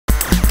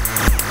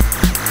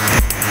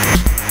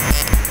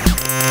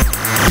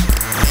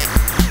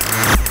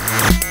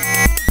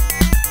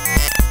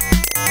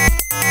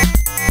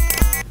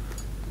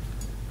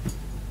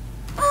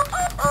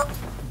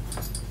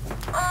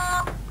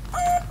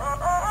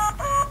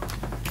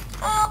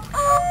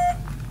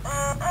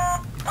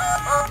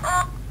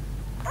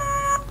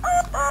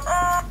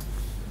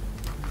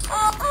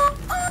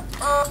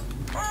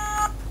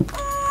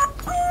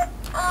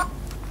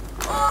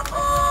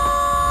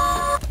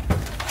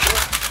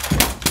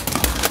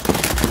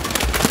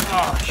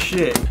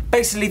shit.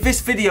 Basically,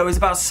 this video is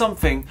about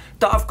something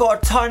that I've got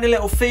a tiny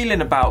little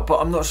feeling about, but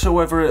I'm not sure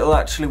whether it'll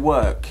actually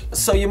work.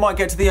 So you might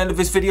get to the end of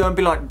this video and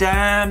be like,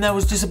 damn, that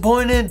was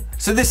disappointing.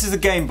 So this is a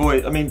Game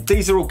Boy. I mean,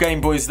 these are all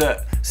Game Boys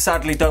that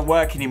sadly don't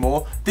work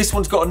anymore. This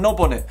one's got a knob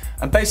on it.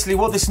 And basically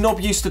what this knob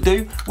used to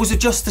do was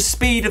adjust the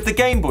speed of the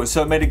Game Boy.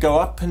 So it made it go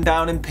up and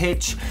down in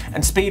pitch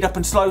and speed up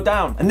and slow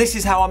down. And this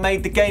is how I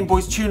made the Game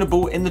Boys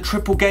tunable in the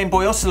triple Game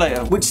Boy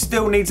oscillator, which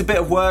still needs a bit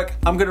of work.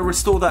 I'm gonna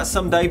restore that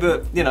someday,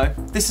 but you know,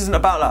 this isn't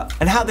about that.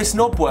 And how this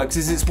knob works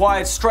is it's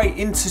wired straight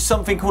into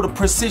something called a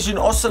precision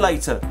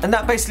oscillator. And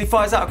that basically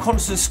fires out a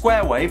constant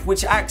square wave,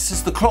 which acts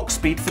as the clock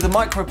speed for the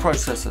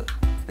microprocessor.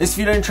 If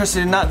you're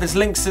interested in that, there's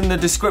links in the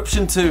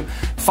description to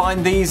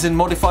find these and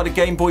modify the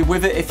Game Boy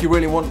with it if you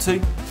really want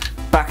to.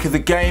 Back of the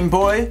Game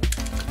Boy,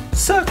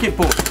 circuit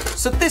board.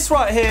 So this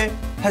right here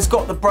has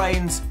got the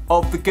brains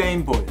of the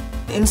Game Boy.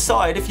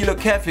 Inside, if you look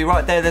carefully,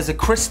 right there's a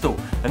crystal.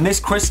 And this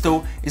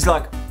crystal is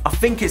like, I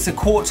think it's a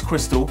quartz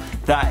crystal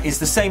that is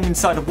the same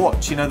inside a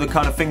watch. You know, the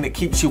kind of thing that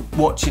keeps your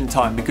watch in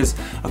time, because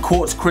a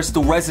quartz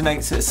crystal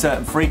resonates at a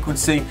certain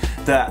frequency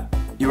that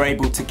you're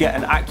able to get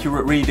an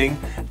accurate reading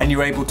and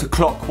you're able to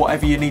clock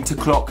whatever you need to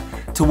clock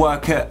to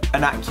work at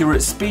an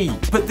accurate speed.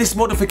 But this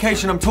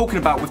modification I'm talking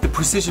about with the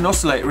precision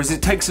oscillator is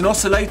it takes an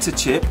oscillator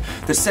chip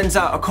that sends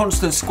out a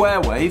constant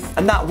square wave,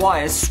 and that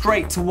wires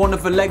straight to one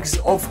of the legs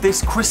of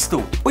this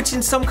crystal, which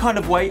in some kind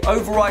of way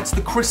overrides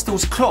the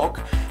crystal's clock,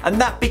 and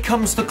that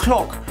becomes the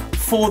clock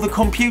for the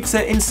computer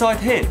inside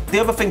here. The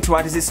other thing to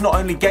add is it's not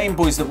only Game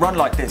Boys that run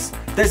like this.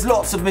 There's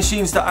lots of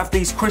machines that have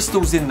these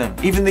crystals in them.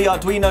 Even the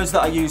Arduinos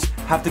that I use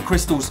have the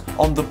crystals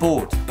on the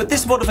board. But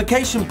this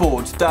modification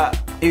board that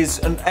is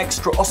an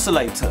extra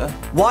oscillator,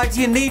 why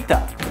do you need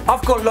that?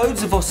 I've got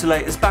loads of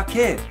oscillators back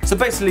here. So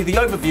basically the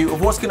overview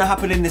of what's going to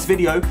happen in this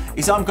video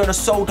is I'm going to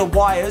solder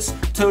wires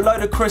to a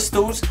load of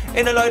crystals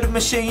in a load of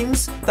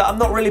machines that I'm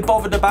not really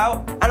bothered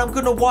about, and I'm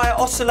going to wire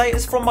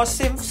oscillators from my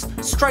synths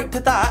straight to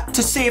that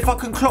to see if I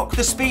can clock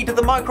the speed of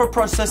the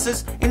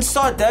microprocessors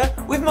inside there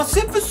with my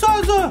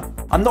synthesizer.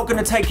 I'm not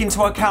going to take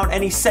into account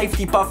any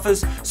safety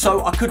buffers,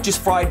 so I could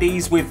just fry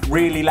these with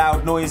really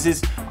loud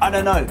noises. I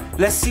don't know.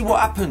 Let's see what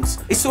happens.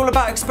 It's all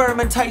about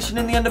experimentation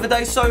in the end of the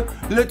day, so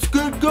let's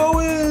get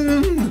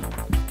going.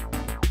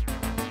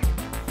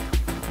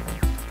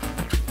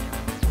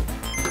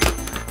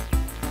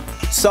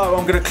 So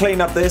I'm going to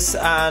clean up this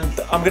and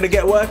I'm going to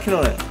get working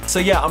on it. So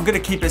yeah, I'm going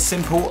to keep it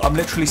simple. I'm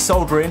literally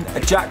soldering a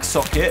jack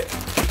socket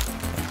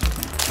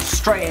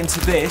straight into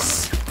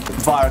this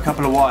via a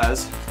couple of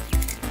wires.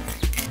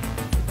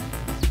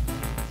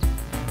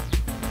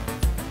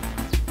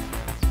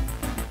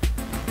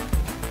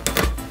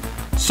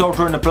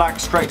 Soldering the black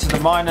straight to the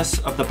minus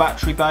of the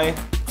battery bay.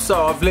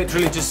 So I've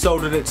literally just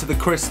soldered it to the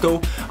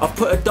crystal. I've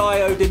put a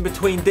diode in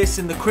between this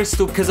and the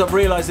crystal because I've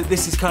realised that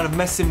this is kind of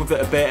messing with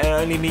it a bit and it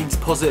only needs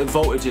positive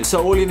voltages.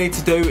 So all you need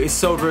to do is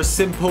solder a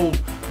simple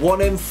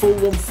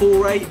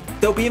 1M4148.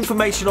 There'll be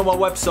information on my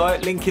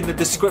website, link in the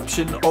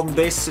description on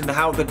this and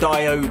how the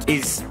diode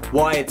is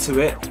wired to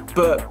it.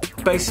 But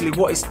basically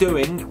what it's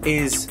doing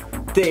is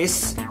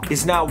this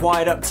is now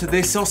wired up to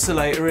this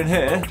oscillator in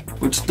here,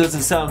 which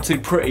doesn't sound too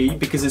pretty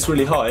because it's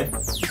really high.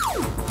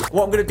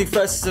 What I'm going to do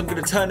first is I'm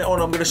going to turn it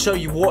on. I'm going to show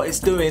you what it's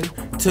doing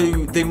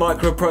to the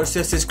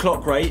microprocessor's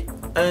clock rate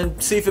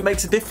and see if it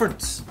makes a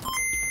difference.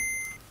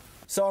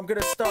 So I'm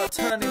going to start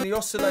turning the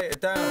oscillator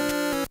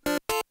down.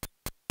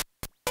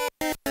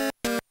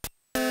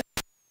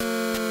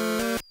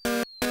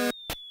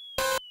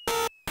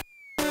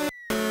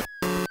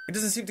 It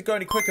doesn't seem to go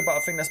any quicker, but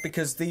I think that's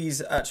because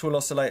these actual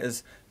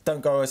oscillators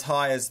don't go as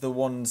high as the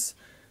ones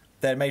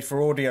they're made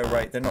for audio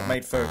rate. They're not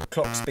made for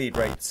clock speed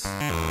rates.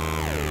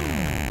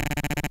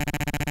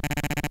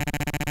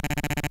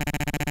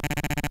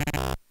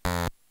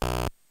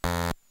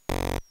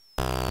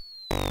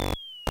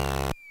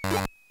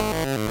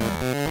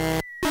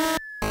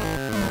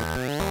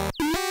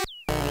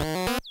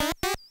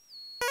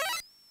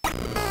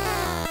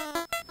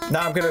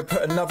 Now I'm going to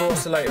put another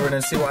oscillator in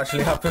and see what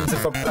actually happens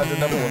if I add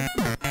another one.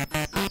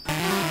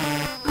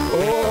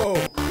 Oh!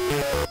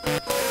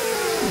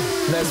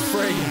 There's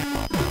 3.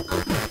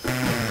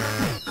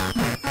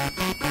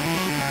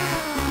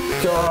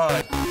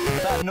 God!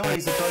 That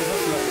noise of those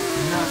oscillators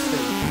is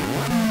nasty.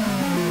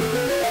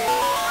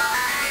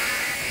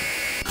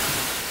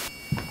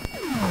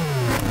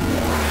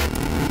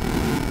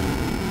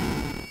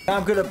 Now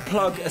I'm going to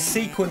plug a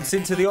sequence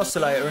into the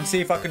oscillator and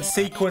see if I can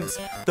sequence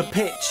the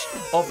pitch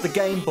of the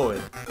Game Boy.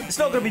 It's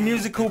not going to be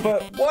musical,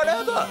 but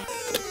whatever!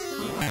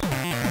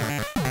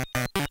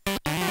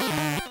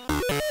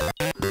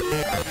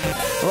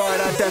 Right,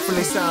 that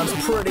definitely sounds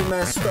pretty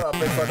messed up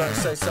if I don't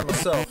say so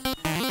myself.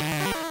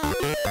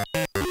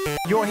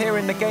 You're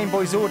hearing the Game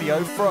Boy's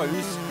audio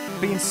froze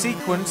being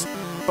sequenced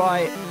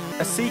by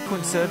a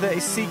sequencer that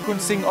is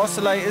sequencing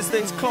oscillators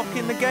that is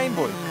clocking the Game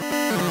Boy.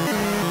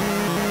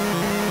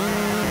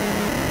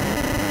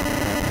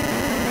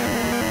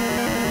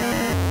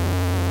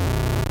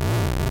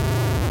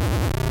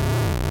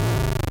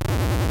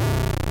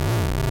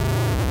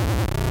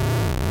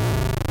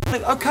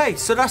 okay,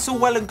 so that's all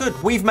well and good.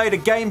 We've made a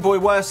Game Boy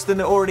worse than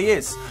it already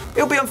is.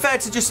 It'll be unfair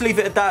to just leave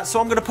it at that, so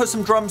I'm gonna put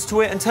some drums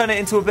to it and turn it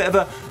into a bit of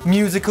a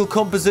musical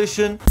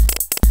composition.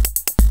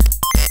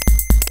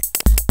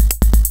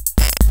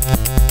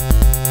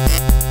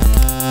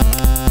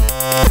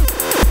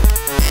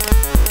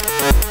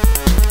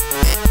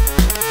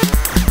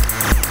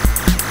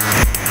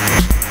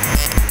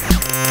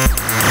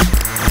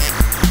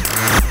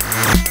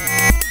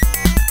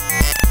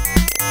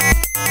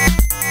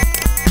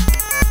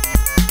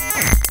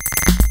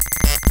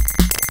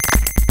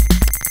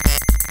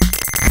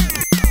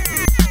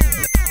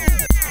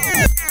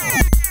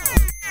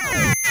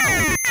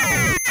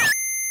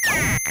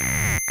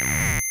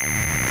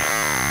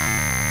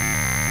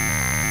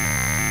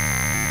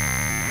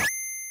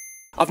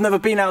 I've never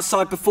been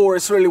outside before,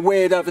 it's really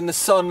weird having the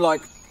sun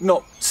like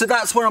not. So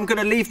that's where I'm going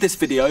to leave this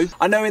video.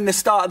 I know in the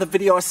start of the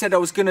video I said I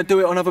was going to do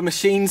it on other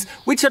machines,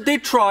 which I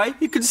did try,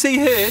 you can see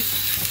here.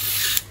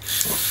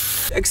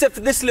 Except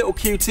for this little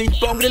cutie,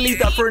 but I'm going to leave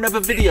that for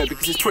another video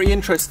because it's pretty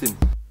interesting.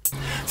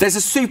 There's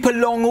a super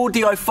long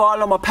audio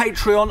file on my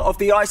Patreon of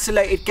the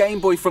isolated Game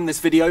Boy from this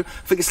video. I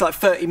think it's like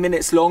 30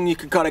 minutes long. You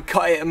can kind of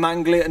cut it and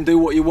mangle it and do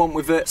what you want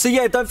with it. So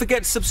yeah, don't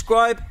forget to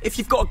subscribe. If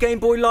you've got a Game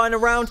Boy lying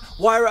around,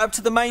 wire it up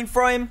to the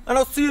mainframe, and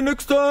I'll see you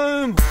next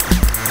time.